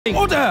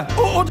Order!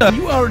 Order!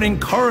 You are an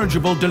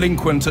incorrigible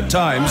delinquent at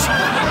times.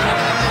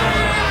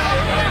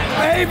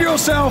 Behave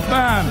yourself,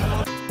 man!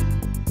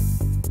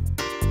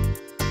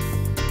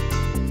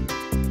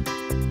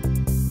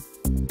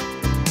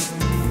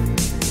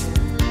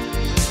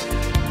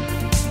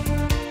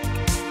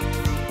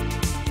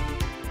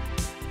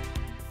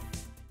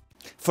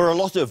 For a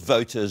lot of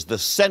voters, the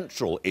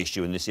central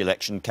issue in this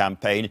election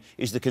campaign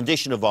is the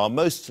condition of our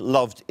most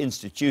loved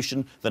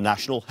institution, the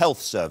National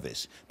Health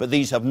Service. But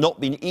these have not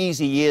been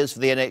easy years for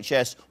the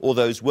NHS or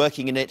those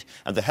working in it,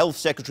 and the Health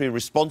Secretary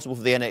responsible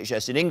for the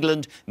NHS in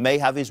England may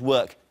have his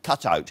work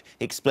cut out,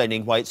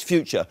 explaining why its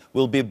future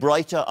will be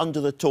brighter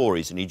under the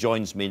Tories, and he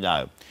joins me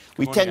now.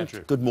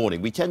 Good morning.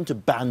 We tend to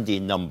bandy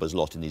numbers a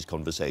lot in these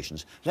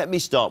conversations. Let me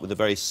start with a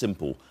very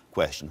simple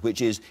question,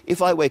 which is,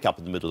 if I wake up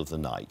in the middle of the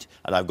night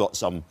and I've got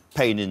some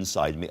pain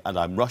inside me and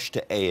I'm rushed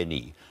to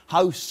A&E,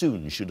 how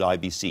soon should I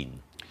be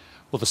seen?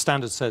 Well, the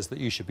standard says that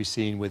you should be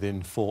seen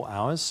within 4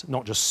 hours,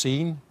 not just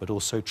seen, but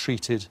also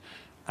treated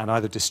and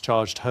either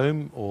discharged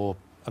home or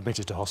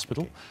admitted to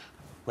hospital. Okay.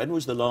 When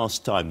was the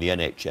last time the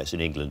NHS in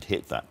England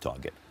hit that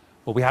target?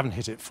 Well, we haven't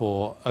hit it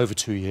for over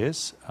 2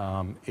 years.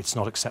 It's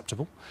not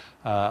acceptable.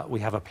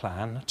 We have a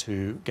plan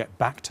to get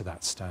back to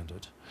that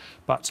standard.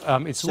 But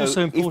it's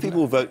also important... if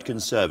people vote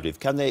Conservative,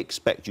 can they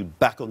expect you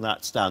back on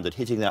that standard,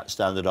 hitting that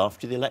standard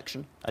after the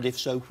election? And if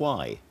so,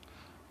 why?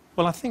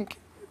 Well, I think,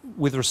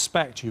 with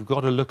respect, you've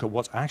got to look at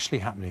what's actually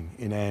happening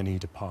in A&E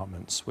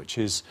departments, which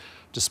is,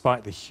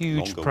 despite the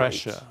huge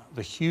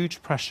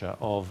pressure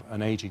of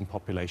an ageing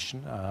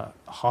population,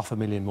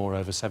 500,000 more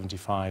over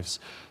 75s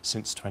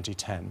since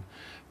 2010,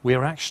 we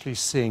are actually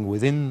seeing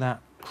within that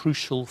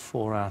crucial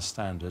 4-hour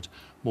standard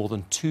more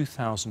than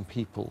 2,000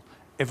 people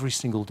every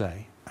single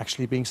day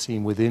actually being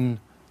seen within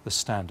the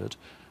standard.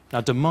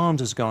 Now, demand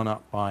has gone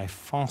up by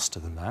faster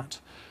than that,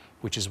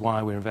 which is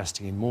why we're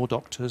investing in more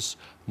doctors,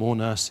 more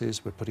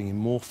nurses, we're putting in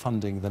more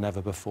funding than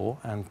ever before.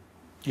 And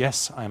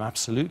yes, I'm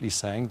absolutely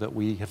saying that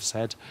we have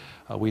said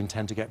we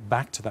intend to get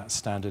back to that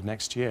standard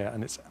next year,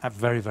 and it's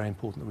very, very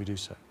important that we do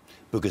so.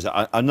 Because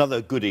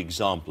another good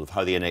example of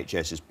how the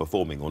NHS is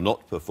performing or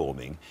not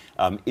performing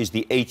is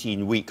the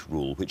 18-week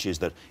rule, which is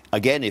that,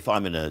 again, if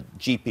I'm in a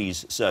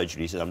GP's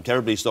surgery, he says, I'm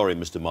terribly sorry,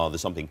 Mr. Marr,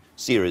 there's something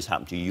serious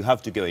happened to you, you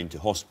have to go into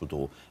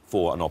hospital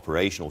for an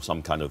operation or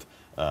some kind of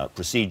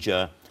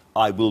procedure.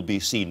 I will be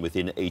seen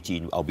within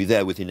 18, I'll be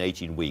there within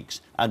 18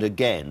 weeks. And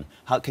again,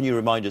 can you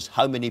remind us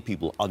how many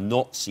people are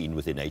not seen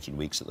within 18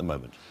 weeks at the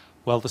moment?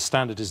 Well, the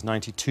standard is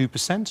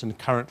 92%, and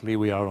currently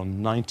we are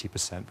on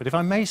 90%. But if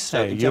I may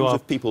say... So in terms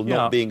of people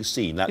not being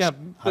seen, that's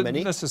how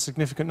many? That's a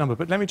significant number.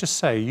 But let me just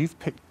say, you've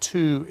picked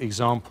 2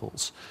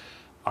 examples.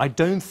 I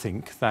don't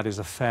think that is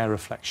a fair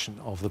reflection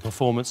of the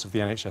performance of the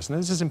NHS. And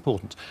this is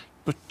important.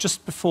 But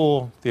just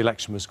before the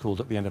election was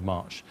called at the end of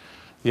March,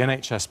 the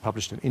NHS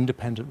published an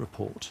independent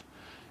report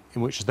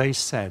in which they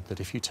said that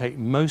if you take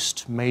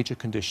most major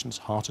conditions,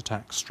 heart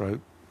attack,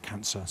 stroke,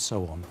 cancer,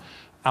 so on,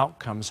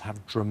 outcomes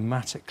have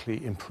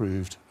dramatically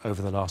improved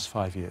over the last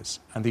 5 years.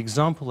 And the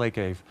example they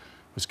gave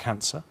was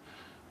cancer,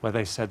 where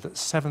they said that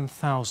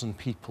 7,000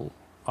 people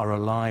are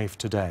alive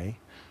today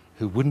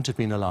who wouldn't have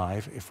been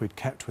alive if we'd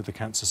kept with the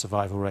cancer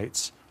survival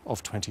rates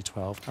of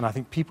 2012. And I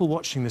think people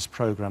watching this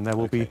programme, there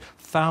will be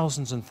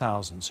thousands and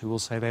thousands who will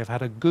say they've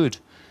had a good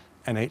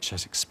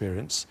NHS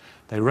experience.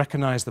 They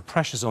recognise the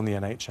pressures on the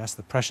NHS,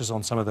 the pressures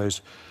on some of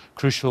those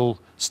crucial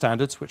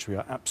standards, which we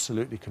are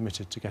absolutely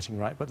committed to getting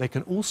right, but they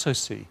can also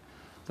see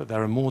that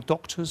there are more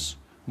doctors,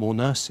 more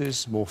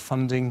nurses, more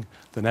funding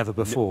than ever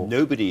before.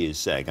 Nobody is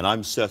saying, and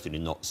I'm certainly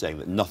not saying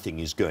that nothing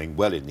is going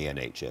well in the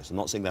NHS, I'm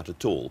not saying that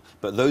at all,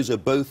 but those are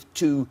both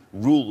 2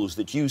 rules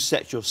that you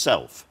set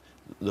yourself,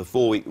 the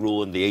 4-week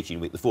rule and the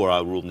 18-week, the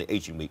 4-hour rule and the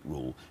 18-week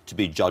rule, to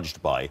be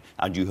judged by,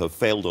 and you have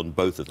failed on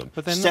both of them.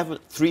 But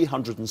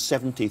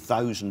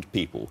 370,000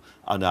 people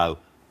are now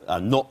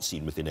not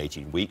seen within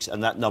 18 weeks,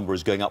 and that number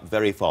is going up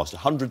very fast,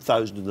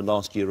 100,000 in the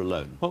last year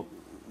alone. Well,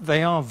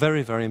 they are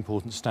very, very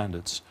important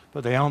standards,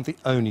 but they aren't the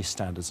only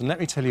standards. And let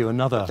me tell you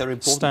another they're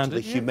important standard.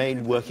 To the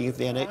humane working of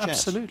the NHS.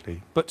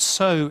 Absolutely. But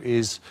so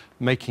is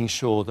making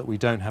sure that we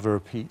don't have a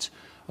repeat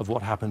of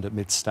what happened at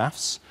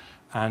mid-staffs.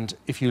 And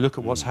if you look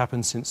at what's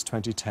happened since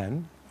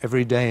 2010,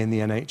 every day in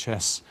the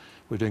NHS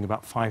we're doing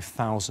about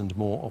 5,000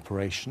 more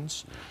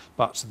operations.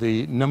 But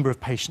the number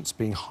of patients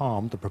being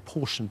harmed, the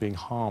proportion being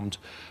harmed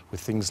with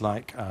things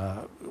like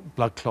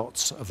blood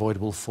clots,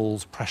 avoidable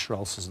falls, pressure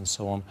ulcers and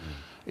so on,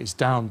 is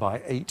down by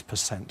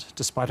 8%,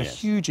 despite a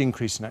huge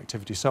increase in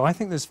activity. So I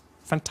think there's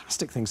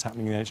fantastic things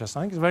happening in the NHS.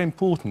 I think it's very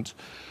important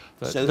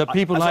that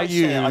people like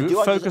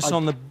you focus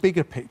on the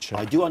bigger picture.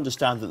 I do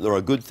understand that there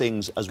are good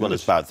things as well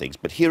as bad things,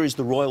 but here is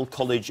the Royal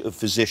College of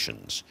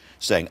Physicians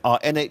saying our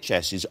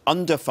NHS is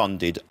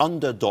underfunded,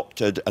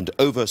 underdoctored and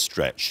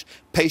overstretched.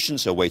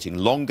 Patients are waiting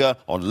longer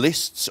on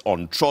lists,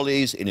 on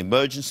trolleys, in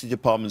emergency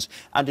departments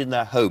and in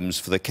their homes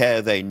for the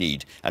care they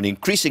need. An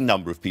increasing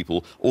number of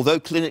people, although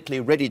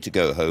clinically ready to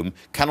go home,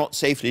 cannot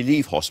safely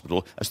leave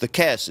hospital as the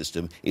care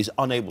system is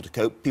unable to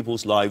cope.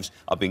 People's lives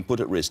are being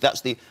put at risk.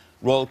 That's the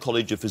Royal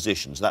College of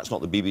Physicians, that's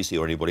not the BBC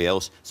or anybody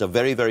else, it's a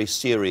very, very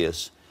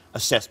serious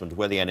assessment of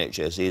where the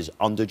NHS is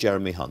under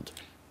Jeremy Hunt.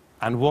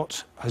 And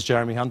what has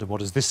Jeremy Hunt and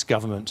what has this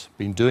government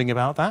been doing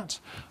about that?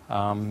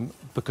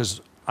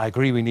 Because I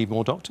agree we need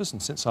more doctors,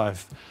 and since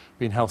I've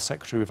been Health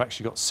Secretary, we've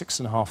actually got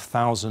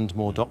 6,500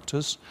 more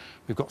doctors.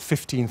 We've got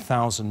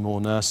 15,000 more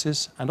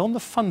nurses. And on the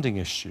funding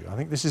issue, I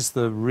think this is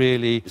the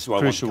really this is what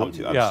crucial... I want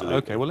to come to, absolutely. Yeah,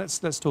 OK, well,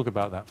 let's talk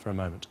about that for a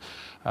moment.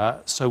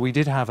 So we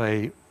did have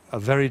a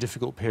very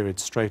difficult period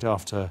straight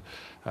after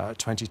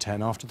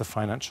 2010, after the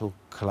financial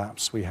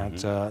collapse. We had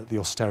the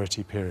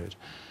austerity period.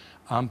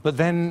 But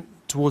then,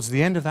 towards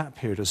the end of that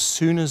period, as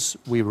soon as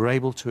we were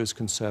able to, as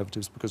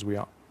Conservatives, because we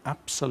are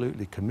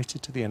absolutely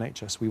committed to the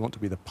NHS, we want to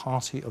be the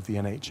party of the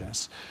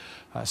NHS.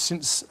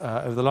 Since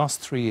over the last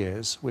 3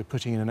 years, we're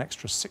putting in an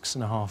extra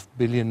 £6.5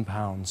 billion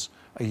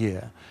a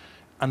year.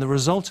 And the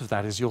result of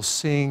that is you're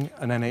seeing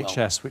an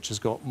NHS which has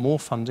got more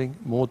funding,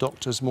 more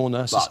doctors, more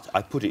nurses. But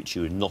I put it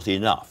to you, not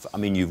enough. I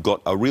mean, you've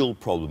got a real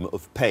problem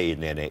of pay in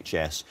the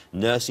NHS.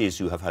 Nurses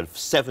who have had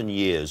 7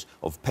 years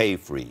of pay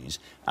freeze.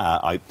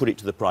 I put it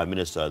to the Prime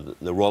Minister that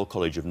the Royal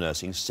College of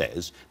Nursing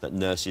says that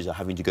nurses are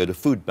having to go to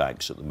food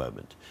banks at the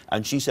moment.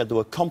 And she said there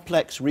were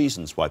complex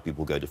reasons why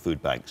people go to food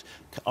banks.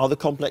 Are there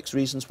complex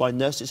reasons why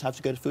nurses have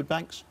to go to food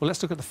banks? Well,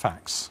 let's look at the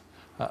facts.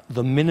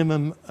 The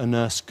minimum a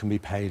nurse can be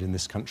paid in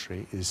this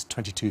country is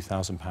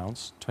 £22,000,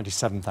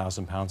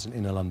 £27,000 in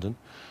inner London.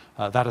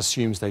 That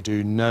assumes they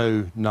do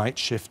no night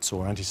shifts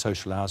or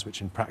antisocial hours,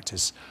 which in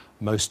practice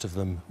most of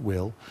them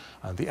will.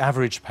 The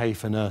average pay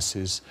for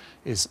nurses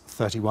is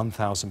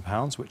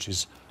 £31,000, which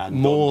is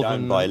more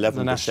down than by the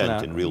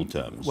 11% in real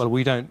terms. Well,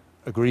 we don't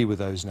agree with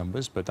those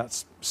numbers, but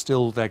that's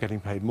still they're getting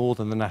paid more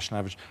than the national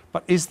average.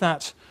 But is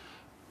that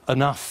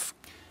enough?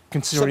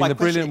 Considering the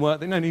brilliant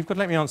work... No, you've got to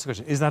let me answer the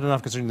question. Is that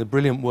enough considering the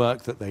brilliant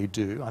work that they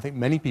do? I think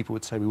many people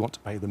would say we want to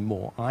pay them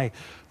more. I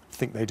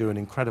think they do an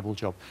incredible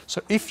job.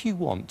 So if you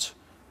want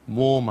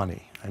more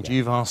money, and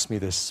you've asked me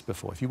this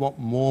before, if you want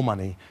more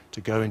money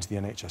to go into the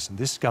NHS, and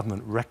this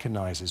government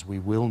recognises we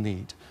will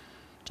need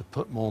to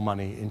put more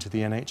money into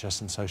the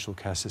NHS and social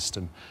care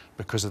system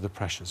because of the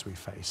pressures we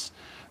face,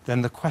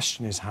 then the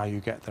question is how you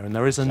get there. And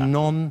there is a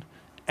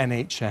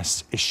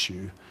non-NHS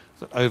issue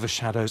that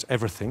overshadows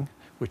everything,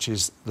 which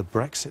is the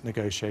Brexit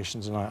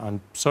negotiations. And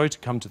I'm sorry to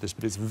come to this,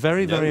 but it's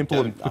very, very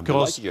important I'm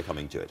delighted you're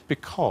coming to it.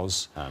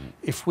 Because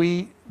if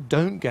we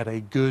don't get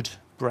a good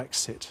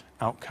Brexit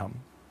outcome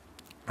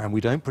and we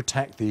don't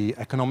protect the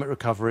economic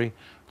recovery,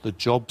 the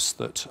jobs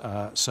that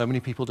so many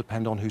people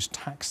depend on, whose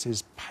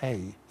taxes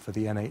pay for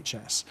the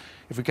NHS,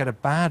 if we get a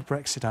bad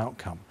Brexit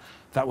outcome,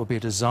 that would be a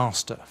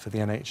disaster for the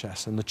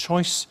NHS. And the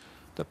choice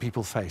that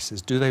people face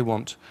is, do they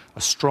want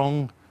a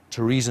strong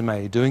Theresa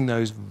May doing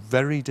those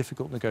very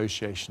difficult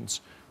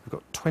negotiations? We've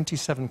got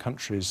 27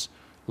 countries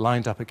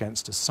lined up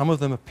against us. Some of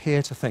them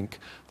appear to think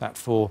that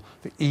for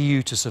the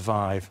EU to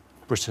survive,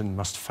 Britain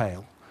must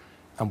fail.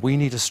 And we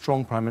need a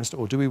strong Prime Minister,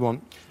 or do we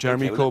want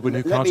Jeremy Corbyn,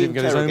 who can't even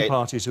get his own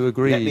party to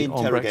agree on Brexit? Let me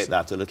interrogate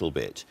that a little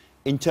bit.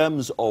 In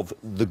terms of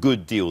the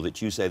good deal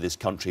that you say this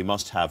country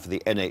must have for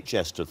the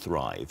NHS to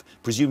thrive,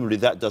 presumably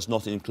that does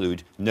not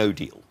include no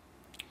deal.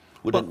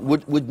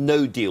 Would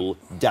no deal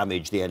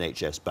damage the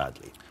NHS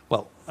badly?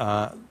 Well,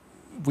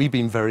 we've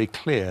been very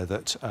clear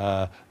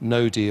that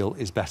no deal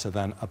is better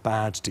than a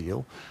bad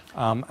deal.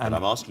 And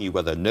I'm asking you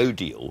whether no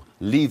deal,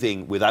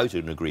 leaving without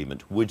an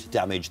agreement, would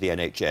damage the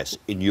NHS,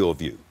 in your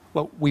view.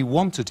 Well, we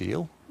want a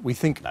deal. We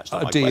think That's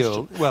not a my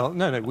deal... question. Well,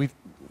 no, let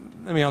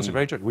me answer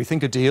very directly. We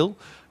think a deal,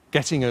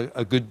 getting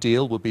a good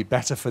deal, would be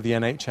better for the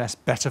NHS,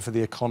 better for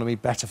the economy,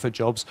 better for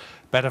jobs,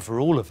 better for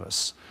all of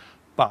us.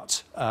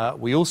 But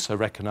we also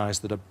recognise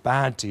that a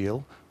bad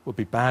deal would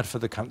be bad for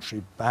the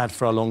country, bad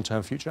for our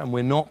long-term future, and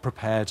we're not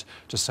prepared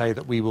to say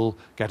that we will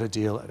get a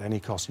deal at any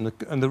cost.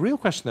 And the real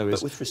question, though, is...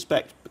 But with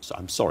respect,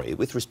 I'm sorry,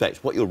 with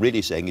respect, what you're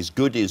really saying is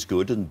good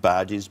and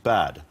bad is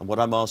bad. And what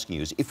I'm asking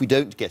you is, if we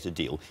don't get a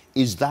deal,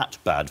 is that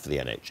bad for the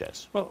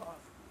NHS? Well,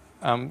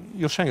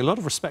 you're showing a lot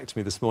of respect to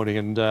me this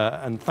morning,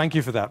 and thank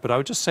you for that. But I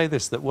would just say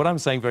this, that what I'm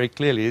saying very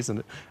clearly is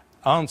an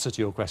answer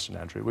to your question,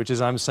 Andrew, which is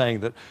I'm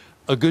saying that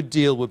a good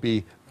deal would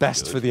be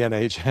best for the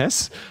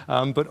NHS,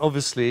 but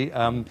obviously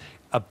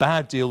a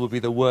bad deal would be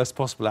the worst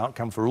possible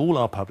outcome for all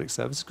our public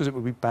services because it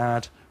would be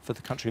bad for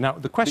the country. Now,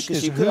 the question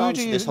is, who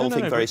do you... this whole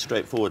thing very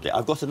straightforwardly.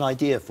 I've got an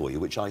idea for you,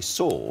 which I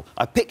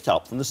picked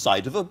up from the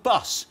side of a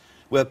bus.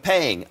 We're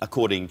paying,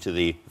 according to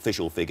the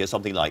official figure,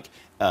 something like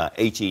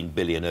 18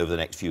 billion over the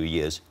next few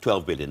years,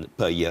 12 billion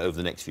per year over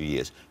the next few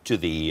years to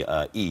the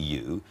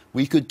EU.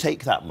 We could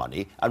take that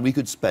money and we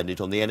could spend it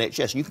on the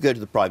NHS. And you could go to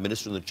the Prime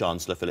Minister and the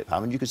Chancellor, Philip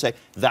Hammond, you could say,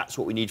 that's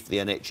what we need for the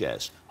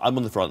NHS. I'm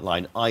on the front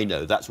line, I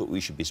know that's what we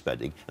should be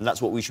spending, and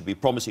that's what we should be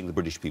promising the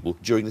British people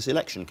during this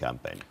election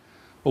campaign.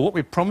 Well, what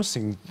we're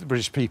promising the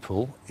British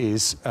people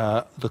is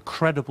the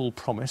credible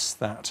promise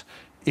that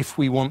if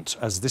we want,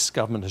 as this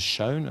government has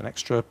shown, an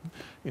extra,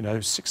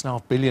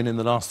 £6.5 billion in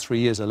the last 3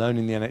 years alone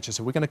in the NHS,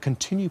 if we're going to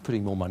continue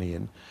putting more money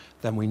in,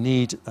 then we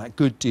need that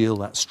good deal,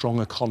 that strong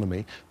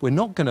economy. We're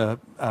not going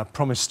to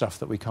promise stuff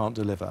that we can't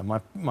deliver.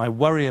 My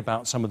worry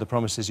about some of the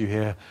promises you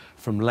hear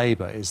from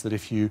Labour is that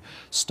if you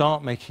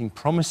start making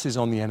promises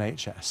on the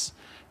NHS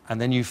and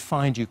then you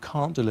find you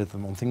can't deliver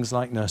them on things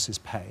like nurses'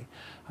 pay,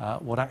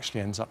 what actually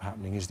ends up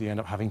happening is you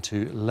end up having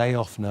to lay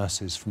off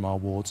nurses from our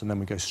wards, and then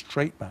we go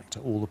straight back to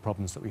all the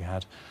problems that we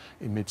had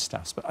in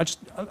mid-staffs. But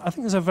I think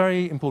there's a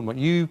very important one.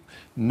 You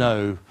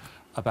know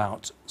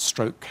about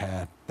stroke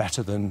care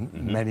better than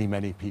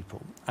many people.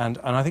 And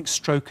I think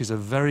stroke is a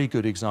very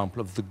good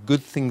example of the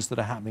good things that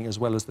are happening as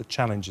well as the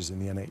challenges in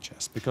the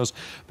NHS,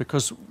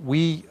 because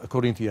we,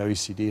 according to the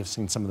OECD, have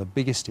seen some of the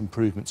biggest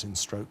improvements in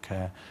stroke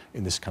care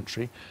in this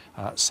country,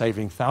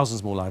 saving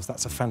thousands more lives.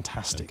 That's a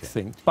fantastic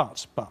thing.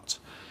 But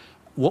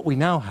what we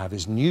now have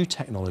is new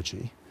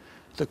technology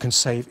that can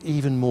save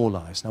even more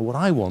lives. Now, what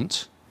I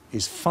want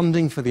is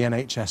funding for the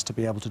NHS to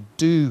be able to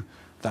do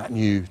that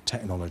new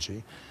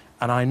technology.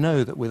 And I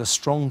know that with a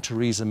strong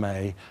Theresa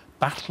May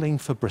battling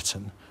for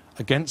Britain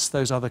against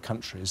those other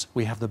countries,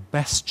 we have the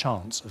best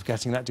chance of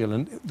getting that deal.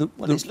 And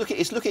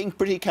it's looking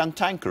pretty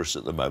cantankerous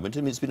at the moment. I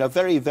mean, it's been a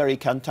very, very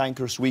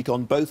cantankerous week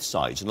on both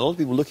sides. And a lot of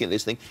people looking at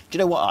this think, do you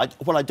know what?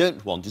 What I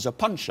don't want is a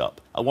punch-up.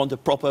 I want a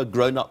proper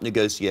grown-up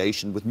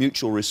negotiation with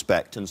mutual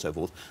respect and so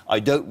forth. I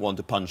don't want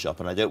a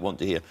punch-up, and I don't want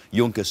to hear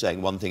Juncker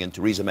saying one thing and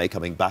Theresa May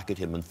coming back at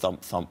him and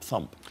thump, thump,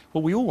 thump.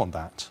 Well, we all want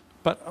that.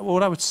 But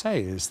what I would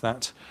say is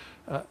that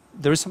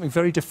there is something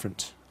very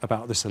different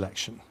about this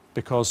election,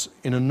 because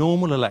in a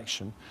normal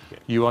election,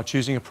 you are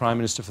choosing a Prime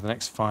Minister for the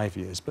next 5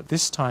 years, but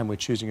this time we're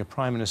choosing a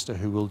Prime Minister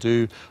who will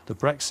do the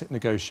Brexit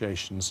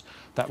negotiations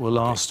that will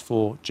last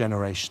for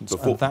generations.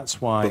 And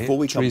that's why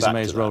Theresa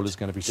May's role is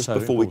going to be so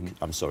important.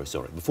 I'm sorry.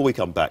 Before we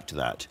come back to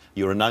that,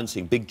 you're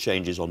announcing big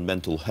changes on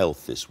mental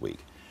health this week.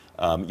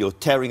 You're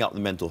tearing up the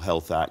Mental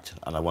Health Act,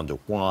 and I wonder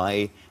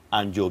why.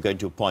 And you're going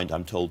to appoint,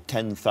 I'm told,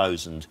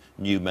 10,000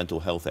 new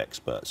mental health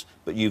experts.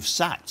 But you've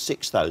sacked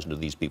 6,000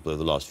 of these people over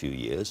the last few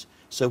years.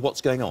 So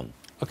what's going on?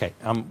 OK,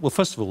 well,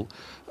 first of all,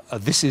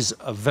 this is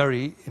a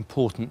very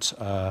important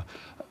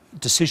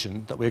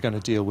decision that we're going to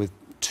deal with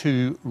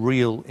two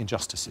real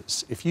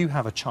injustices. If you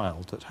have a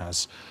child that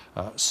has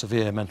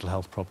severe mental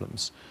health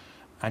problems,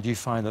 and you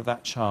find that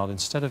that child,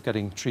 instead of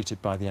getting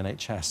treated by the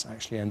NHS,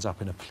 actually ends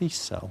up in a police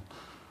cell,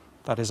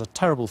 that is a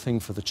terrible thing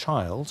for the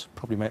child,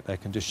 probably make their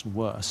condition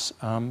worse,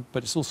 but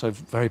it's also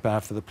very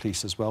bad for the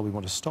police as well. We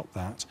want to stop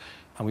that.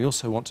 And we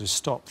also want to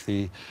stop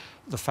the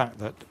fact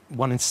that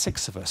 1 in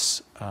 6 of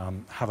us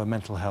have a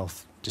mental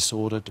health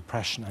disorder,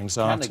 depression,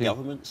 anxiety. Can the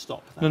government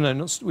stop that?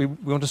 No, we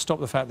want to stop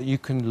the fact that you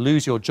can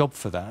lose your job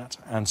for that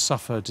and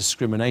suffer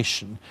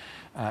discrimination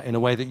in a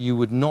way that you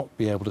would not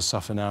be able to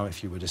suffer now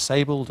if you were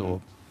disabled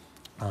or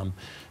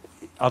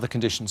other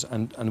conditions,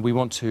 and we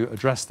want to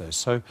address those.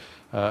 So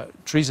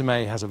Theresa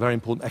May has a very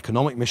important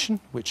economic mission,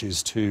 which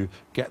is to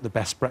get the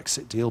best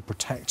Brexit deal,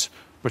 protect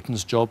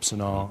Britain's jobs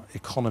and our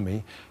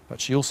economy.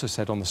 But she also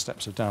said on the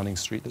steps of Downing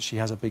Street that she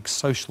has a big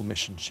social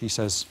mission. She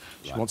says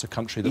she wants a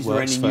country that works for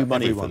everyone. Is there any new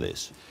money for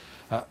this?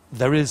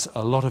 There is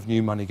a lot of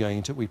new money going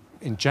into it.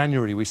 In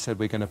January, we said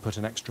we're going to put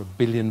an extra £1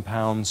 billion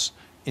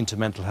into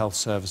mental health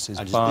services.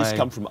 And does this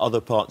come from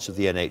other parts of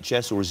the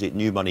NHS, or is it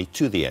new money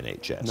to the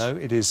NHS? No,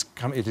 it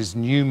is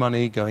new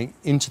money going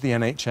into the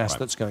NHS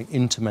that's going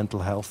into mental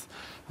health.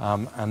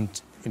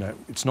 And,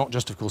 it's not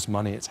just, of course,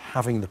 money, it's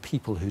having the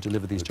people who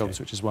deliver these jobs,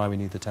 which is why we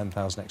need the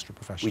 10,000 extra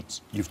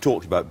professionals. You've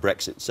talked about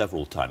Brexit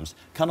several times.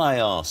 Can I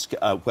ask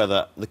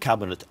whether the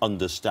Cabinet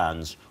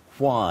understands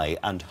why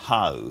and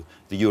how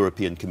the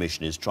European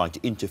Commission is trying to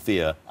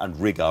interfere and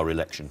rig our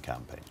election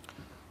campaign?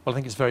 Well, I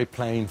think it's very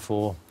plain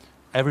for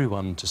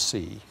everyone to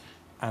see,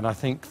 and I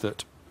think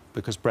that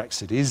because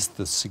Brexit is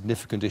the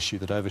significant issue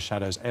that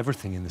overshadows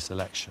everything in this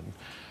election,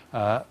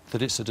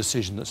 that it's a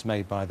decision that's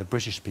made by the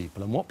British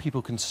people. And what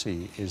people can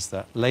see is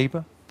that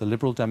Labour, the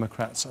Liberal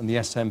Democrats and the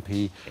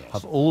SNP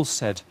have all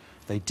said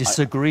they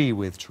disagree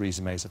with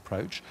Theresa May's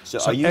approach. So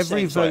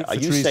every vote for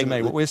Theresa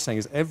May, what we're saying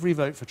is every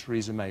vote for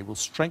Theresa May will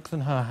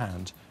strengthen her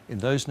hand in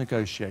those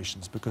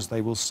negotiations, because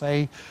they will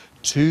say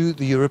to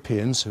the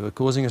Europeans who are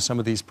causing us some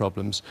of these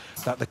problems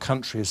that the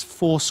country is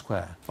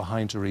foursquare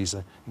behind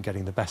Theresa in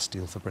getting the best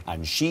deal for Britain.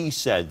 And she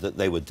said that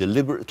they were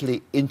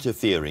deliberately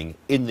interfering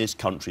in this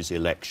country's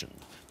election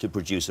to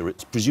produce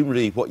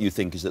presumably what you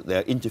think is that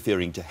they're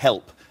interfering to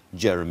help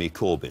Jeremy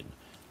Corbyn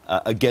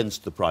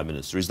against the Prime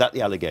Minister. Is that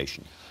the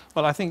allegation?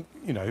 Well, I think,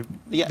 they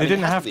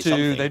didn't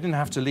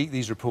have to leak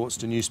these reports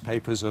to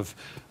newspapers of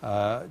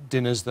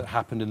dinners that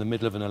happened in the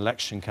middle of an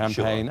election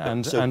campaign.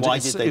 Sure. So why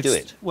did they do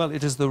it? Well,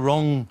 it is the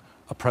wrong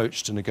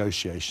approach to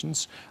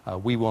negotiations.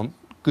 We want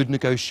good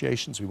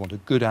negotiations. We want a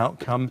good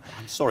outcome.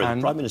 I'm sorry, the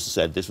Prime Minister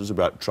said this was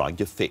about trying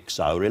to fix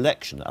our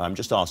election. And I'm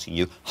just asking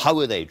you, how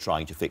are they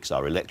trying to fix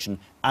our election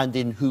and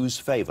in whose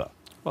favour?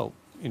 Well,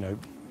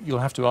 you'll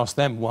have to ask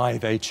them why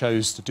they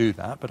chose to do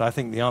that. But I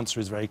think the answer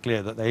is very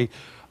clear, that they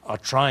are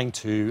trying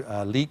to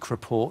leak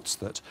reports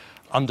that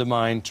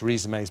undermine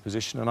Theresa May's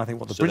position, and I think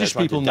what the So British they're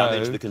trying people to know...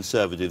 damage the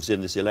Conservatives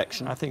in this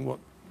election? I think what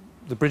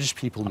the British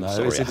people know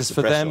sorry, is I it have is to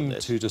for press on them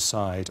this. to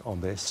decide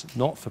on this,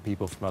 not for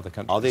people from other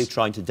countries. Are they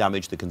trying to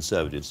damage the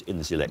Conservatives in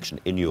this election,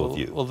 in your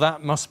view? Well,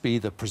 that must be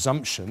the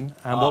presumption,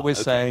 and what we're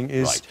saying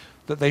is right.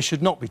 that they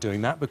should not be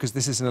doing that because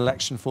this is an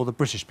election for the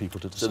British people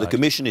to decide. So the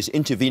Commission is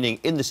intervening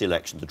in this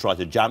election to try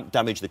to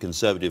damage the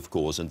Conservative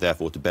cause and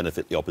therefore to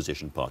benefit the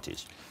opposition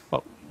parties?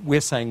 Well,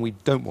 we're saying we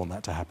don't want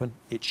that to happen.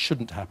 It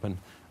shouldn't happen,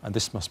 and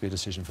this must be a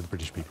decision for the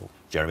British people.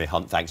 Jeremy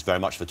Hunt, thanks very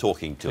much for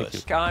talking to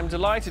us. I'm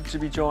delighted to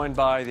be joined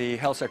by the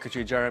Health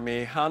Secretary,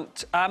 Jeremy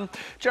Hunt.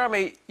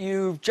 Jeremy,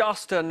 you've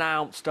just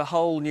announced a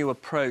whole new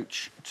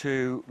approach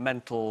to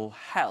mental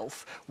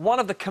health. One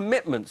of the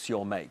commitments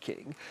you're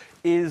making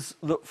is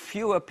that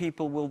fewer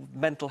people with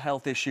mental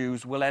health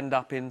issues will end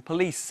up in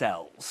police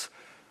cells.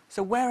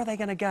 So where are they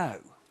going to go?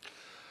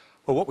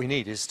 Well, what we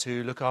need is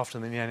to look after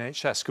them in the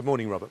NHS. Good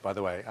morning, Robert, by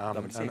the way,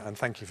 and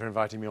thank you for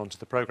inviting me onto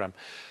the programme.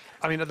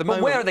 I mean, at the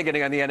moment... But where are they going to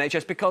go in the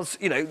NHS? Because,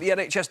 you know, the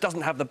NHS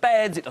doesn't have the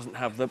beds, it doesn't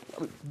have the...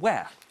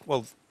 Where?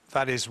 Well,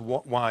 that is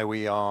why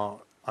we are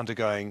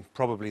undergoing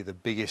probably the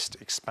biggest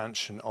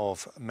expansion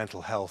of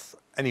mental health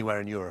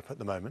anywhere in Europe at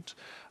the moment.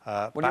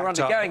 Well, you're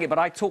undergoing it, but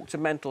I talk to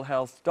mental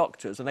health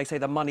doctors and they say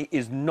the money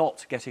is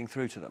not getting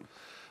through to them.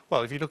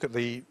 Well, if you look at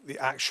the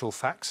actual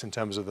facts in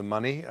terms of the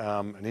money,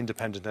 an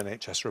independent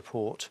NHS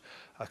report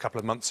a couple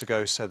of months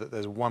ago said that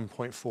there's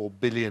 1.4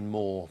 billion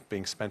more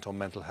being spent on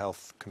mental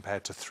health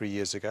compared to 3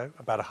 years ago,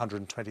 about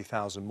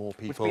 120,000 more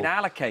people. It's been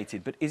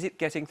allocated, but is it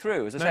getting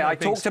through? As I say, I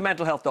talk to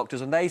mental health doctors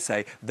and they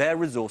say their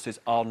resources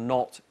are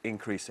not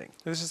increasing.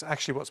 This is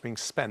actually what's being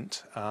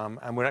spent,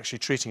 and we're actually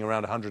treating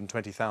around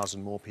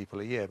 120,000 more people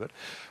a year. But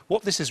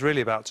what this is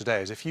really about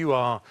today is if you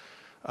are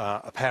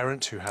a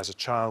parent who has a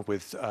child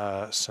with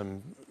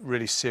some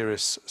really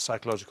serious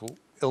psychological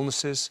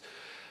illnesses,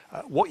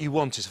 what you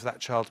want is for that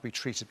child to be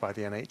treated by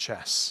the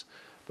NHS.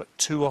 But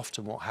too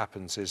often what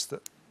happens is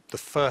that the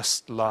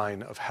first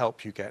line of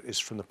help you get is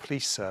from the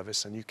police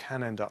service, and you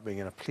can end up being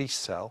in a police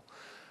cell,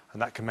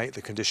 and that can make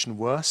the condition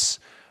worse.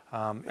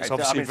 It's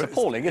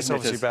appalling, isn't it? It's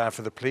obviously bad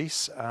for the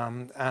police.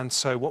 And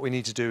so what we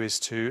need to do is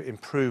to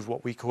improve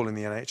what we call in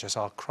the NHS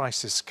our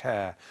crisis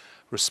care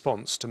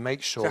response, to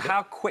make sure... So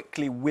how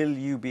quickly will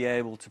you be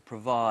able to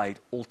provide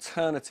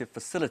alternative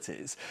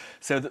facilities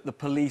so that the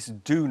police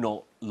do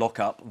not lock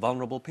up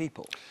vulnerable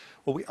people?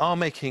 Well, we are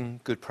making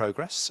good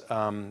progress.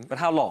 But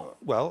how long?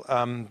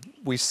 Well,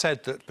 we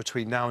said that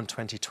between now and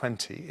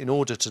 2020, in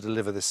order to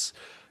deliver this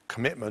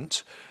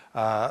commitment,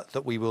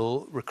 that we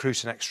will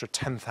recruit an extra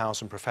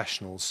 10,000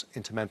 professionals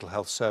into mental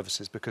health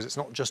services, because it's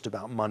not just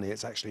about money,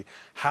 it's actually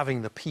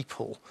having the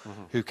people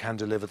who can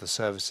deliver the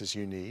services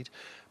you need.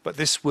 But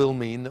this will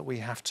mean that we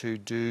have to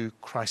do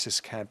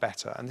crisis care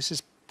better, and this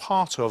is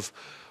part of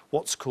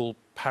what's called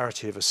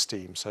parity of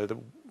esteem. So that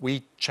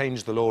we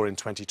changed the law in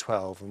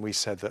 2012, and we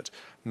said that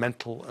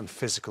mental and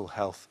physical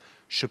health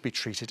should be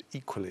treated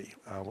equally,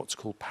 what's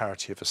called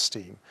parity of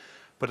esteem.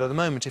 But at the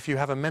moment, if you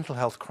have a mental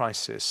health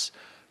crisis,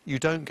 you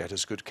don't get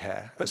as good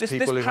care as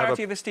people who have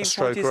a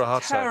stroke or a heart attack. This parity of esteem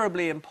point is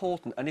terribly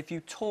important, and if you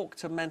talk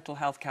to mental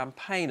health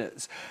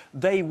campaigners,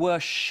 they were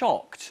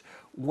shocked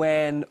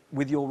when,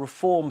 with your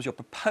reforms, your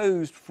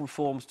proposed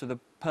reforms to the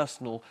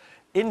personal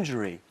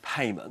injury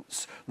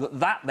payments,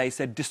 that they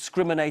said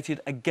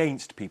discriminated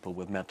against people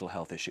with mental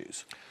health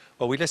issues.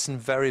 Well, we listened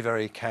very,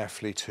 very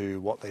carefully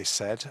to what they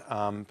said,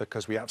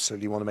 because we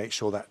absolutely want to make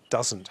sure that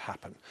doesn't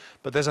happen.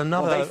 But there's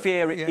another... Well, they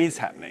fear it is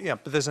happening. Yeah,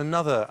 but there's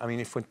another... I mean,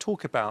 if we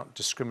talk about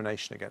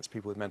discrimination against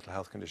people with mental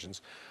health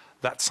conditions,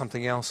 that's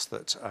something else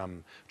that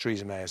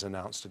Theresa May has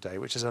announced today,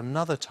 which is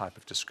another type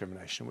of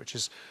discrimination, which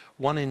is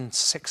 1 in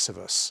 6 of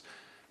us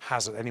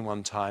has at any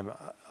one time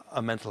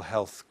a mental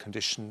health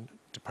condition,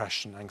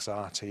 depression,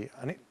 anxiety,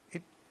 and it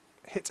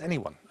hits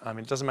anyone. I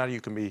mean, it doesn't matter,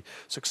 you can be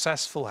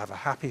successful, have a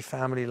happy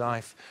family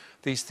life.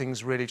 These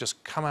things really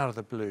just come out of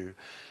the blue.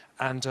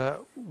 And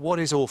what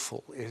is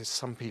awful is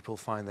some people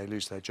find they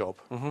lose their job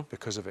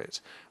because of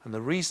it. And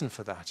the reason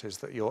for that is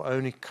that you're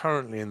only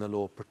currently in the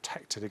law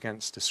protected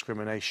against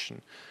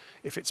discrimination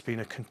if it's been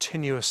a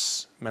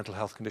continuous mental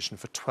health condition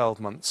for 12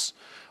 months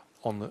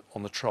on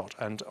the trot.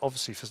 And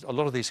obviously for a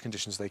lot of these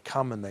conditions, they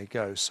come and they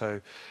go.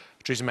 So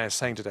Theresa May is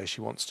saying today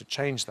she wants to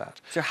change that.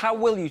 So how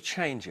will you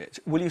change it?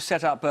 Will you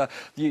set up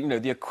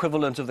the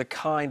equivalent of the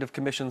kind of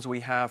commissions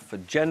we have for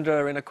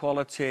gender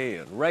inequality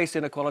and race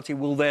inequality?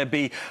 Will there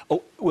be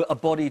a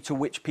body to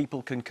which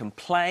people can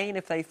complain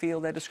if they feel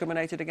they're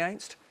discriminated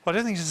against? Well, I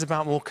don't think this is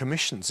about more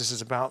commissions. This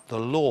is about the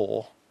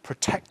law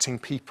protecting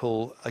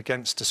people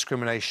against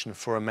discrimination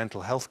for a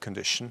mental health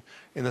condition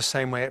in the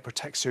same way it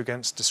protects you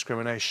against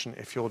discrimination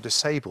if you're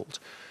disabled.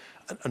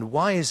 And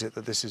why is it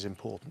that this is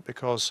important?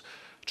 Because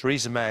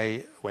Theresa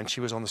May, when she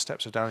was on the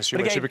steps of Downing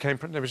Street, when she became...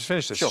 Let me just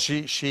finish this. Sure.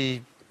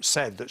 She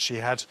said that she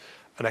had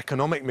an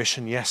economic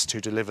mission, yes, to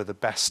deliver the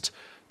best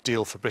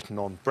deal for Britain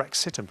on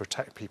Brexit and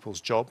protect people's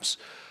jobs,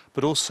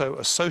 but also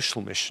a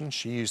social mission.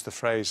 She used the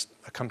phrase,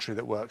 a country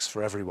that works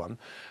for everyone.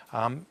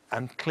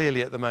 And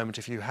clearly, at the moment,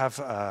 if you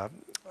have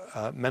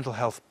mental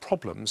health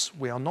problems,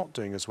 we are not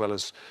doing as well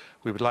as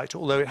we would like to.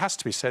 Although it has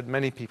to be said,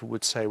 many people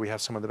would say we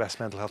have some of the best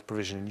mental health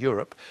provision in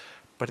Europe,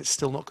 but it's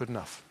still not good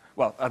enough.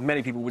 Well,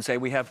 many people would say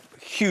we have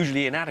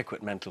hugely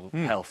inadequate mental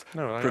health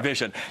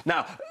provision.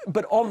 Now,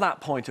 but on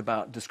that point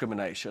about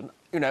discrimination,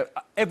 you know,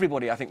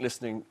 everybody, I think,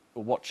 listening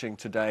or watching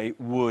today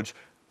would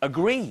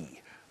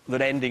agree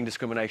that ending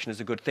discrimination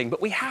is a good thing,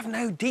 but we have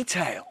no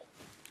detail.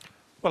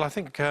 Well, I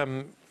think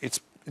it's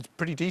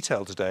pretty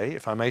detailed today,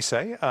 if I may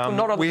say.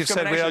 Not on we've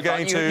said we are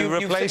going to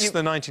replace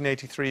the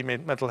 1983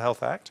 Mental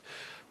Health Act.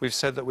 We've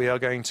said that we are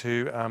going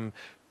to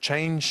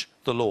change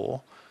the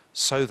law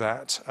so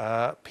that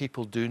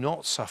people do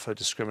not suffer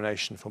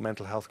discrimination for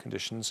mental health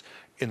conditions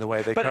in the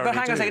way they currently do. But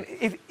hang on a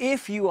second,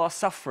 if you are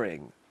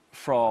suffering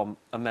from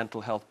a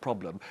mental health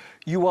problem,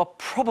 you are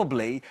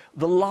probably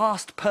the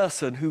last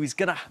person who is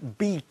going to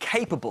be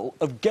capable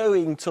of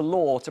going to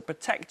law to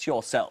protect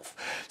yourself.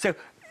 So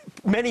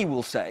many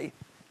will say,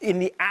 in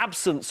the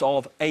absence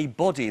of a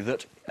body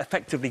that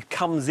effectively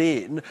comes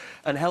in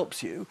and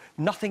helps you,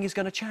 nothing is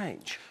going to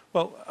change.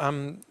 Well,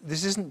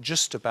 this isn't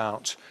just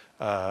about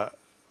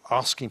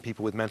asking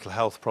people with mental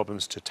health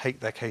problems to take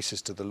their cases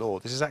to the law.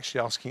 This is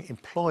actually asking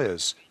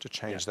employers to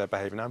change their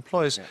behaviour. Now,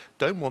 employers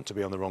don't want to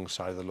be on the wrong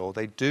side of the law.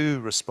 They do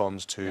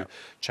respond to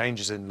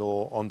changes in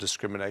law on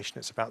discrimination.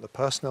 It's about the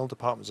personnel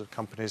departments of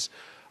companies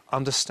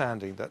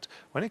understanding that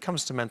when it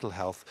comes to mental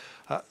health,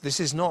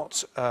 this is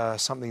not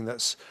something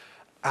that's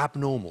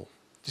abnormal.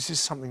 This is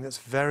something that's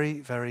very,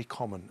 very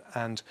common.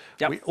 And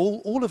we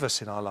all of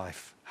us in our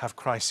life have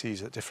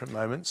crises at different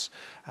moments.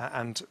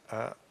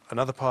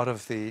 Another part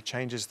of the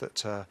changes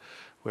that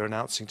we're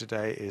announcing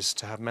today is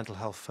to have mental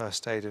health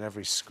first aid in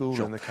every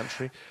school in the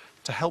country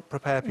to help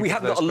prepare people for those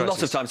crises. We haven't got a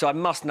lot of time, so I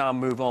must now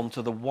move on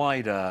to the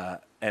wider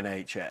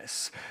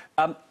NHS.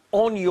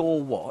 On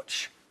your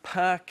watch,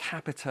 per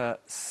capita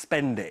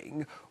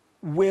spending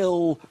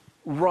will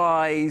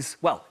rise,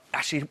 well,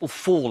 actually it will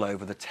fall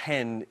over the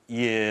 10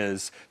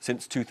 years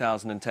since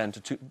 2010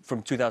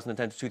 from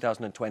 2010 to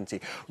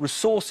 2020.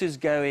 Resources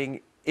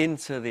going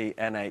into the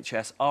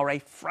NHS are a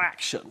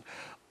fraction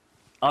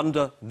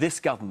under this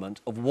government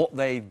of what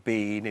they've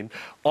been in,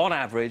 on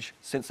average,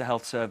 since the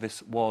health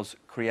service was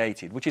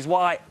created, which is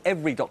why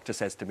every doctor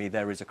says to me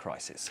there is a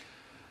crisis.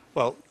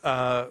 Well,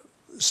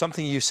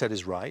 something you said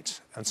is right,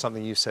 and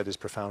something you said is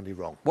profoundly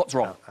wrong. What's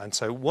wrong? And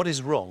so what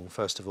is wrong,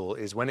 first of all,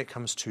 is when it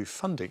comes to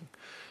funding,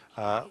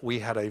 we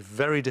had a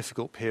very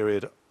difficult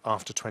period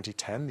after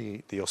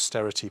 2010, the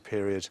austerity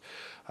period,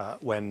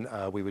 when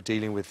we were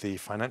dealing with the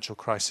financial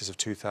crisis of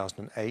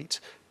 2008,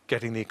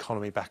 getting the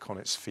economy back on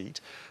its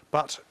feet.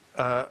 But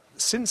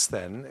since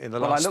then, in the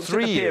last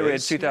 3 years... I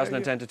looked at the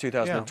period 2010 to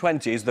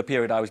 2020 is the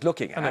period I was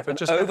looking at,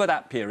 and over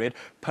that period,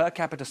 per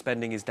capita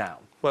spending is down.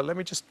 Well, let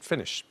me just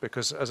finish,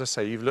 because, as I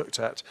say,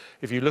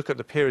 if you look at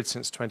the period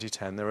since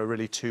 2010, there are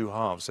really two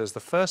halves. There's the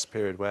first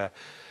period where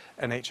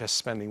NHS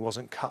spending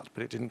wasn't cut,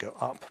 but it didn't go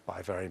up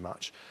by very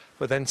much.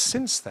 But then,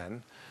 since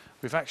then,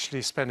 we're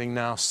actually spending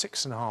now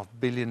 £6.5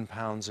 billion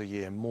a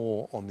year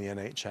more on the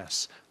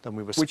NHS than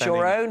we were spending. Which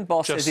your own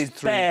boss says is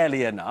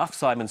barely enough,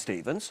 Simon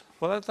Stevens.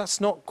 Well, that's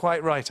not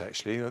quite right,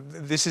 actually.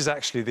 This is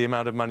actually the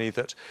amount of money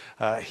that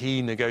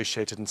he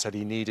negotiated and said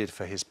he needed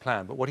for his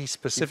plan. But what he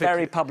specifically... He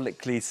very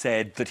publicly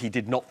said that he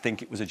did not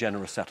think it was a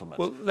generous settlement.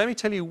 Well, let me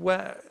tell you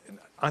where...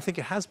 I think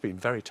it has been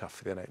very tough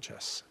for the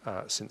NHS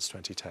since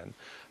 2010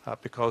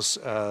 because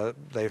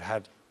they've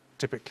had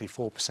typically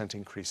 4%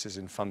 increases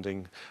in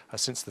funding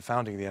since the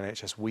founding of the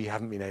NHS. We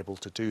haven't been able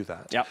to do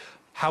that.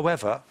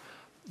 However,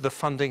 the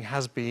funding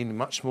has been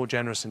much more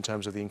generous in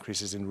terms of the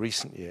increases in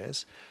recent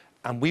years,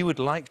 and we would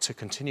like to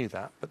continue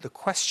that. But the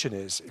question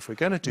is, if we're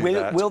going to do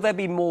that... Will there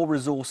be more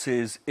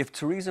resources if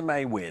Theresa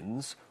May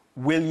wins?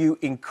 Will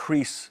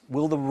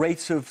the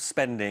rate of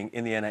spending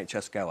in the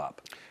NHS go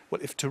up?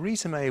 Well, if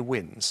Theresa May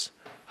wins,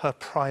 her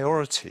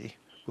priority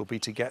will be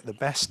to get the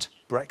best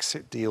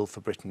Brexit deal for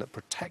Britain that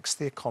protects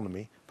the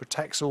economy,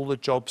 protects all the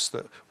jobs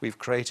that we've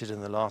created in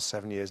the last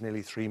 7 years,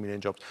 nearly 3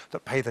 million jobs,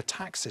 that pay the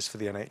taxes for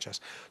the NHS,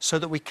 so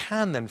that we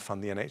can then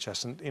fund the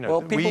NHS. And, you know,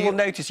 well, people will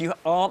notice you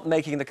aren't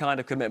making the kind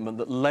of commitment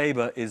that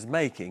Labour is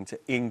making to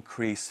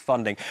increase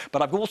funding.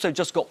 But I've also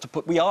just got to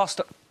put... We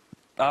asked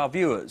our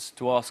viewers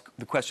to ask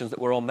the questions that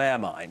were on their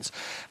minds.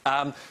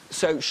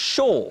 So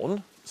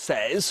Sean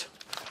says...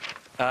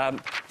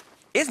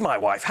 is my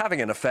wife having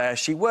an affair?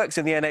 She works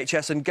in the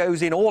NHS and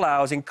goes in all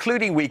hours,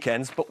 including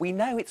weekends, but we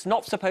know it's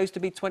not supposed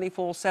to be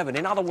 24/7.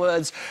 In other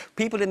words,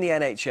 people in the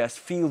NHS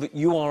feel that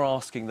you are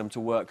asking them to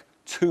work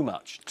too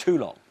much, too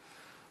long.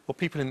 Well,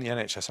 people in the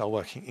NHS are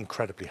working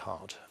incredibly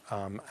hard,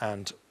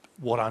 and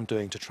what I'm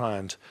doing to try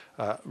and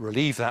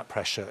relieve that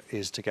pressure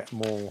is to get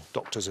more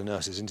doctors and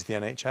nurses into the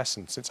NHS.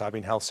 And since I've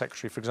been Health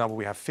Secretary, for example,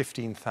 we have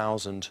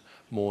 15,000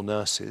 more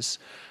nurses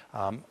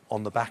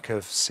on the back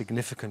of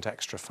significant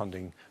extra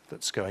funding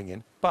that's going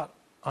in. But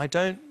I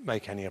don't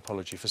make any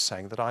apology for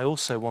saying that I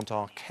also want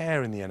our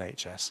care in the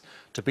NHS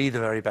to be the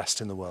very best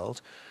in the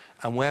world.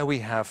 And where we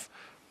have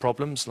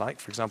problems, like,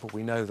 for example,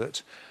 we know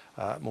that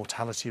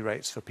mortality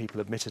rates for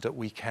people admitted at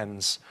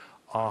weekends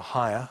are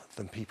higher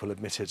than people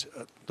admitted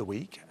at the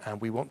week, and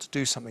we want to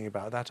do something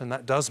about that. And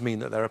that does mean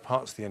that there are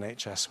parts of the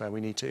NHS where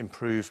we need to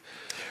improve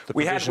the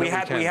provision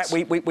at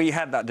weekends. We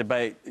had that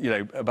debate, you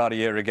know, about a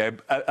year ago,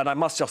 and I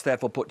must just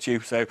therefore put you,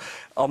 so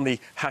on the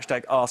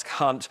hashtag Ask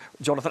Hunt,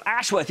 Jonathan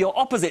Ashworth, your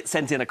opposite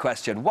sent in a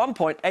question.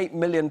 1.8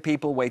 million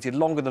people waited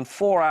longer than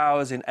 4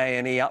 hours in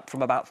A&E, up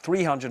from about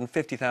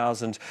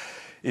 350,000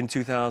 in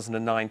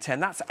 2009-10.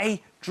 That's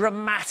a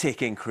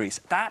dramatic increase.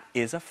 That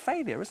is a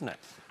failure, isn't it?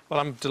 Well,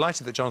 I'm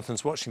delighted that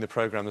Jonathan's watching the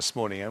programme this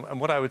morning, and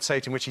what I would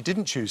say to him, which he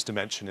didn't choose to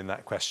mention in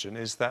that question,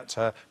 is that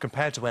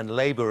compared to when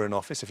Labour were in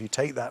office, if you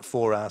take that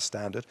 4-hour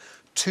standard,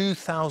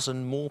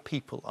 2,000 more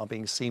people are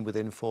being seen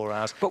within 4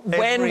 hours. But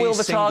when will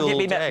the target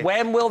be met?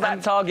 When will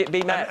that target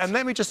be met? And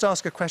let me just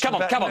ask a question.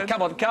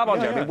 Come on,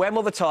 Jeremy. When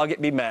will the target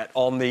be met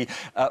on the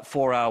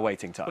 4-hour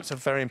waiting time? Well, it's a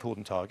very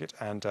important target,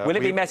 and will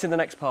it be met in the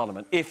next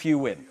Parliament if you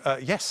win?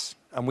 Yes.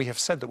 And we have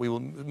said that we will,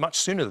 much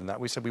sooner than that,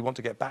 we said we want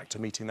to get back to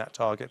meeting that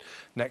target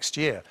next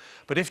year.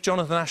 But if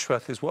Jonathan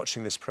Ashworth is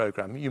watching this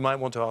programme, you might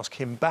want to ask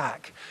him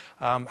back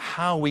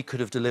how we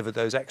could have delivered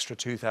those extra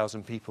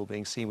 2,000 people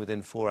being seen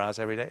within 4 hours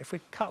every day if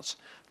we cut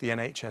the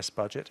NHS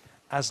budget,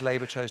 as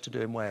Labour chose to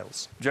do in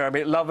Wales.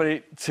 Jeremy,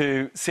 lovely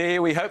to see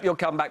you. We hope you'll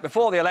come back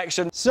before the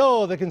election.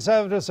 So the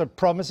Conservatives are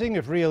promising,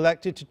 if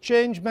re-elected, to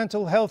change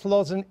mental health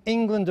laws in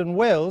England and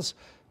Wales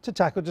to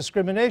tackle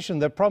discrimination.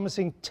 They're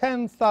promising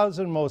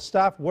 10,000 more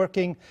staff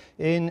working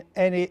in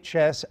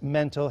NHS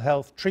mental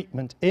health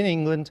treatment in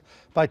England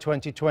by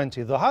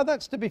 2020, though how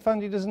that's to be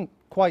funded isn't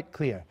quite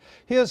clear.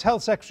 Here's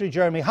Health Secretary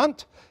Jeremy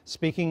Hunt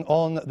speaking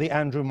on the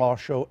Andrew Marr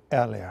show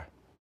earlier.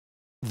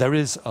 There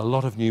is a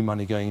lot of new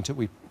money going into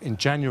it. In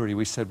January,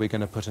 we said we're going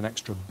to put an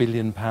extra £1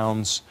 billion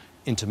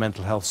into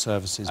mental health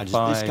services. And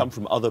does this come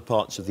from other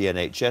parts of the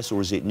NHS,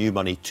 or is it new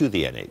money to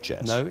the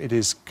NHS? No, it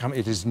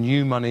is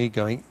new money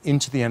going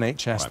into the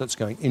NHS that's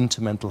going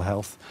into mental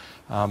health.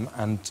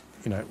 And,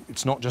 you know,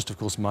 it's not just, of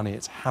course, money,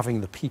 it's having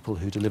the people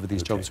who deliver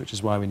these jobs, which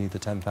is why we need the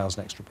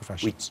 10,000 extra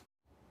professionals.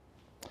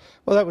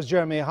 Well, that was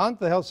Jeremy Hunt,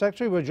 the Health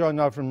Secretary. We're joined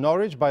now from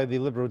Norwich by the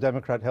Liberal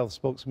Democrat health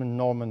spokesman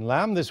Norman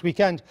Lamb. This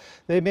weekend,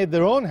 they made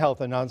their own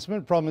health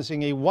announcement,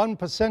 promising a 1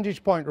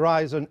 percentage point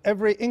rise on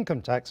every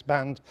income tax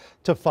band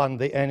to fund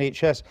the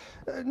NHS.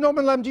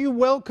 Norman Lamb, do you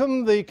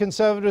welcome the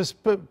Conservatives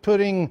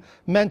putting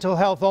mental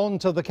health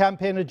onto the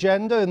campaign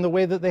agenda in the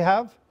way that they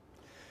have?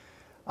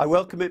 I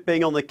welcome it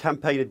being on the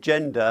campaign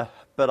agenda,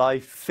 but I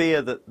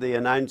fear that the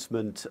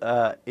announcement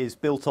is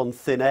built on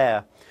thin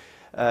air.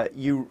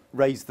 You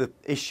raised the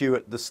issue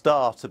at the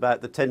start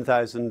about the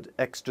 10,000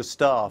 extra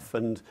staff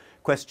and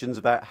questions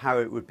about how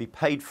it would be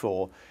paid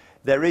for.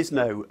 There is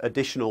no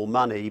additional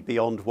money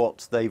beyond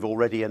what they've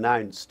already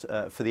announced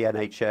for the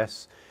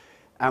NHS,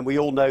 and we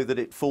all know that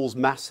it falls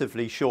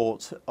massively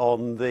short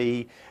on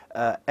the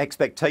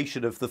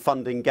expectation of the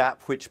funding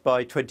gap, which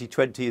by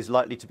 2020 is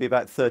likely to be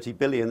about 30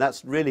 billion.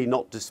 That's really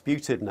not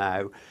disputed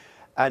now.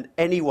 And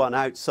anyone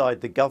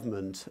outside the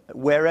government,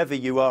 wherever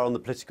you are on the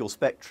political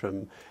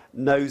spectrum,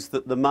 knows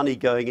that the money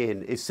going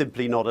in is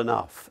simply not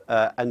enough.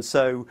 And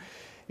so,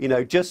 you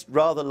know, just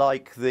rather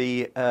like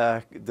the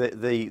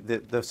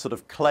sort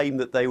of claim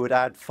that they would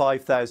add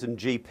 5,000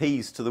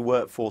 GPs to the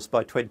workforce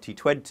by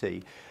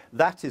 2020,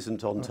 that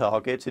isn't on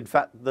target. In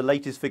fact, the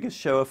latest figures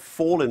show a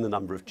fall in the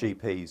number of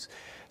GPs.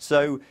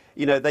 So,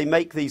 you know, they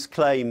make these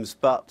claims,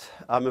 but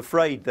I'm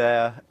afraid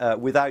they're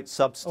without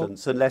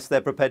substance unless they're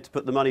prepared to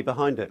put the money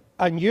behind it.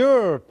 And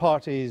your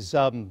party's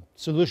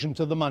solution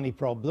to the money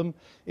problem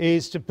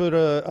is to put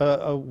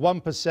a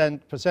 1%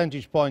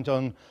 percentage point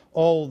on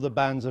all the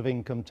bands of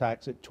income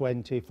tax at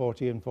 20,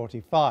 40 and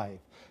 45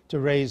 to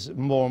raise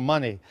more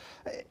money.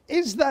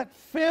 Is that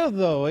fair,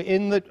 though,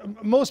 in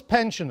that most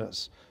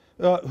pensioners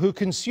who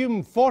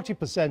consume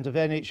 40% of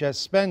NHS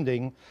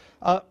spending,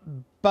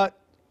 but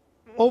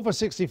over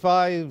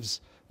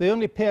 65s, they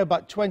only pay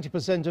about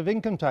 20% of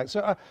income tax.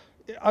 So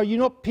are you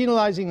not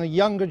penalising a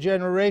younger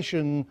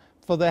generation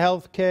for the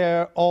health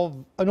care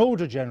of an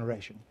older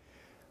generation?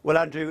 Well,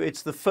 Andrew,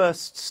 it's the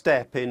first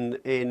step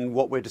in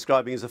what we're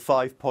describing as a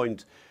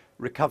 5-point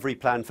recovery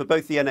plan for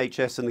both the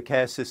NHS and the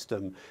care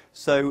system.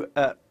 So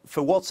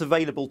for what's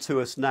available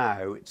to us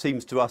now, it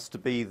seems to us to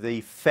be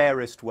the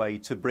fairest way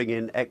to bring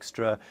in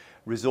extra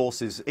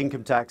resources.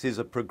 Income tax is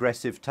a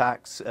progressive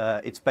tax.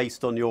 It's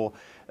based on your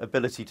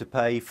ability to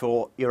pay.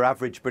 For your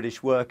average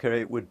British worker,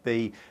 it would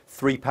be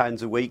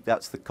 £3 a week.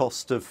 That's the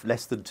cost of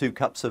less than 2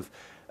 cups of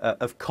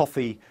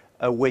coffee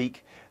a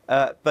week.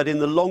 But in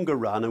the longer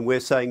run, and we're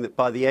saying that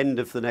by the end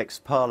of the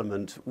next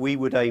Parliament, we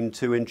would aim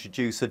to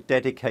introduce a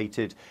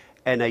dedicated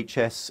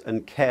NHS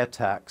and care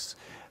tax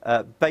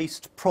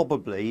based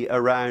probably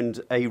around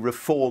a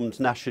reformed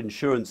national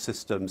insurance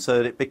system so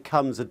that it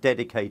becomes a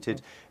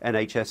dedicated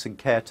NHS and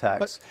care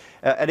tax.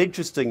 And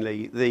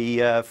interestingly,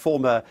 the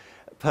former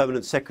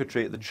Permanent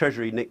Secretary at the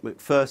Treasury, Nick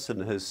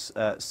Macpherson, has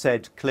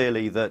said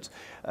clearly that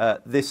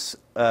this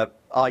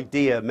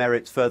idea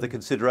merits further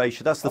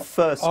consideration. That's the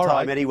first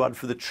time anyone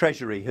from the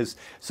Treasury has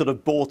sort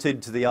of bought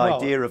into the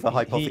idea of a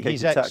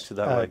hypothecated tax in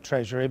that way.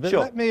 Treasury, but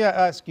let me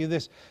ask you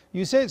this.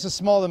 You say it's a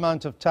small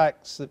amount of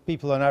tax that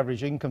people on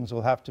average incomes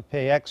will have to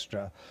pay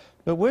extra,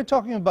 but we're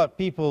talking about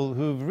people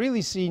who've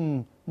really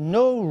seen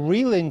no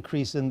real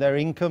increase in their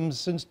incomes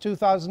since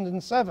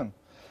 2007.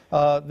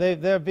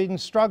 They've been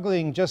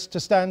struggling just to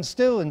stand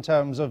still in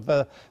terms of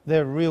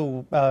their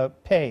real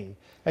pay.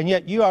 And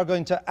yet you are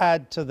going to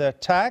add to their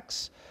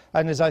tax.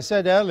 And as I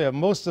said earlier,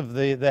 most of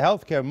the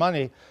healthcare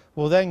money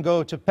will then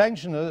go to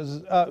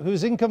pensioners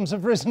whose incomes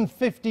have risen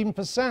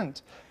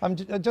 15%. I'm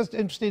just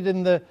interested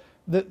in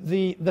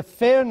the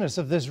fairness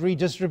of this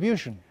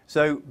redistribution.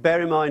 So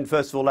bear in mind,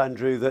 first of all,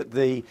 Andrew, that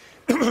the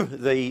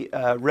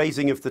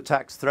raising of the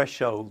tax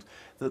threshold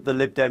that the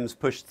Lib Dems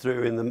pushed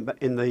through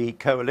in the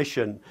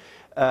coalition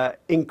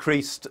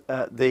increased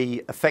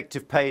the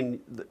effective pay in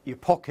your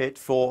pocket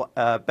for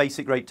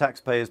basic rate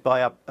taxpayers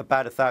by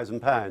about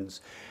 £1,000.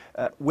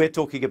 We're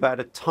talking about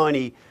a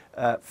tiny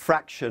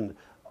fraction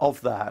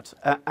of that.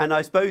 And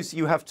I suppose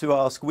you have to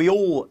ask, we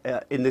all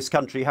in this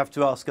country have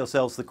to ask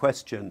ourselves the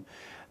question,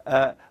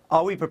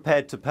 are we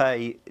prepared to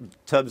pay, in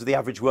terms of the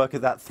average worker,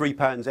 that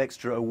 £3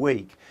 extra a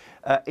week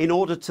in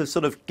order to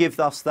sort of give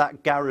us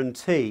that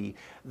guarantee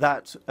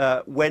that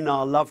when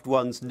our loved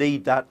ones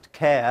need that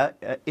care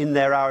in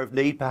their hour of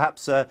need,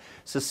 perhaps a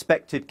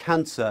suspected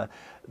cancer,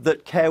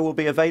 that care will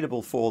be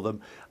available for them?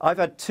 I've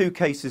had two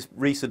cases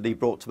recently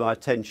brought to my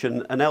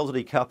attention. An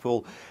elderly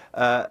couple,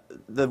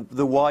 the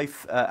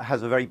wife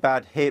has a very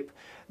bad hip.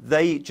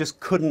 They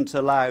just couldn't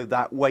allow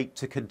that wait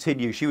to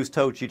continue. She was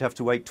told she'd have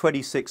to wait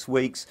 26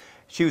 weeks.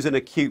 She was in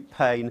acute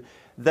pain.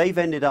 They've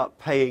ended up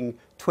paying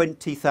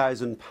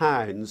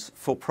 £20,000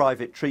 for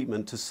private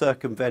treatment to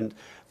circumvent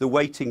the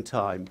waiting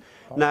time.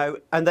 Now,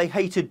 and they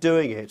hated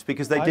doing it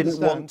because they didn't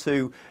want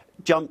to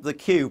jump the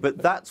queue, but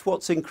that's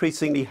what's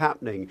increasingly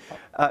happening.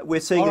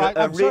 We're seeing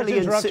I'm sorry to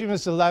interrupt you,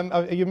 Mr.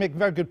 Lamb. You make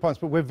very good points,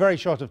 but we're very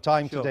short of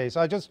time today.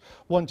 So I just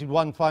wanted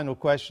one final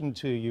question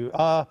to you.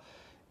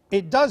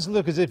 It does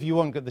look as if you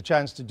won't get the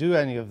chance to do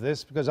any of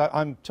this, because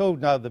I'm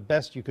told now the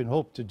best you can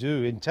hope to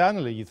do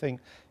internally, you think,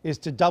 is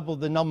to double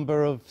the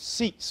number of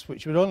seats,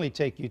 which would only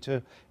take you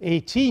to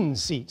 18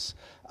 seats.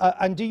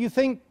 And do you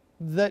think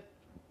that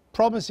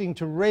promising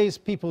to raise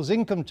people's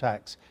income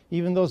tax,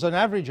 even those on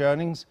average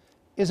earnings,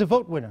 is a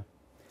vote winner?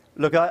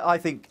 Look, I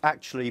think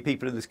actually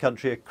people in this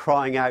country are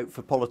crying out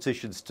for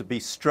politicians to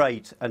be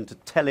straight and to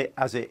tell it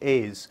as it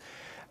is.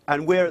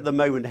 And we're at the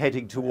moment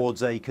heading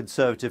towards a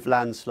Conservative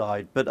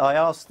landslide. But I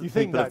ask the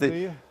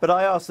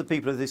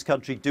people of this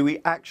country, do we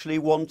actually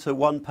want a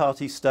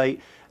one-party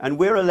state? And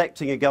we're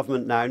electing a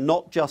government now,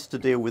 not just to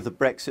deal with the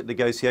Brexit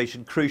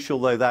negotiation, crucial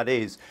though that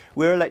is.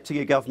 We're electing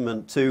a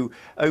government to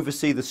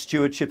oversee the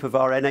stewardship of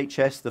our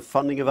NHS, the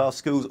funding of our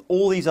schools,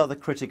 all these other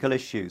critical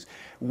issues.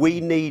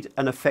 We need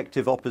an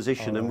effective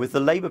opposition. And with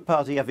the Labour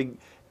Party having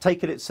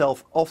taken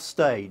itself off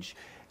stage,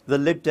 the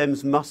Lib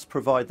Dems must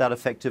provide that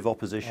effective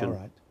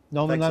opposition.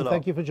 Norman,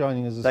 thank you for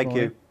joining us this morning.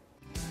 Thank you.